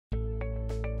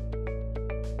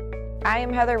I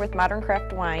am Heather with Modern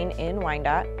Craft Wine in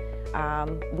Wyandottte.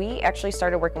 We actually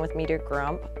started working with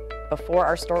MediaGrump before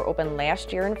our store opened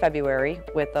last year in February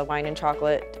with the Wine and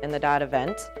Chocolate in the Dotte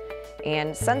event.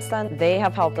 And since then, they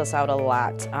have helped us out a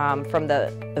lot. From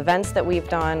the events that we've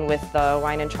done with the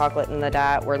Wine and Chocolate in the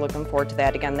Dotte, we're looking forward to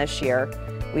that again this year.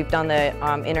 We've done the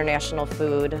international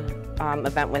food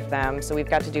event with them, so we've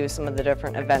got to do some of the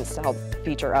different events to help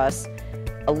feature us,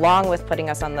 along with putting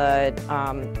us on the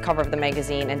cover of the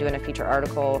magazine and doing a feature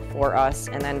article for us,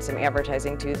 and then some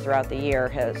advertising too throughout the year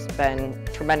has been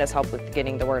tremendous help with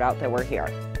getting the word out that we're here.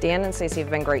 Dan and Stacey have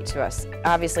been great to us,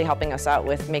 obviously helping us out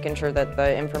with making sure that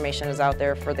the information is out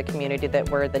there for the community, that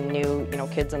we're the new,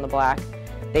 kids in the block.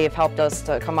 They've helped us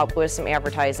to come up with some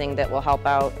advertising that will help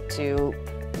out to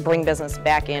bring business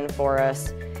back in for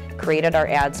us, created our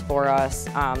ads for us.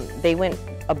 They went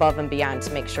above and beyond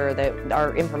to make sure that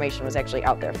our information was actually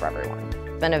out there for everyone.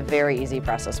 It's been a very easy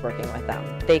process working with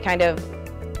them. They kind of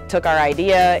took our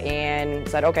idea and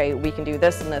said, okay, we can do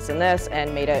this and this and this,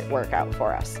 and made it work out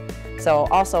for us. So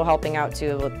also helping out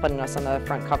too with putting us on the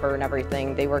front cover and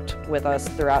everything. They worked with us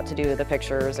throughout to do the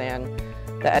pictures and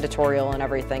the editorial and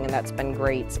everything, and that's been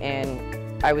great. And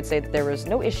I would say that there was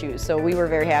no issues, so we were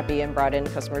very happy and brought in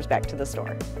customers back to the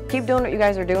store. Keep doing what you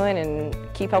guys are doing and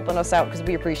keep helping us out because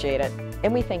we appreciate it,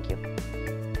 and we thank you.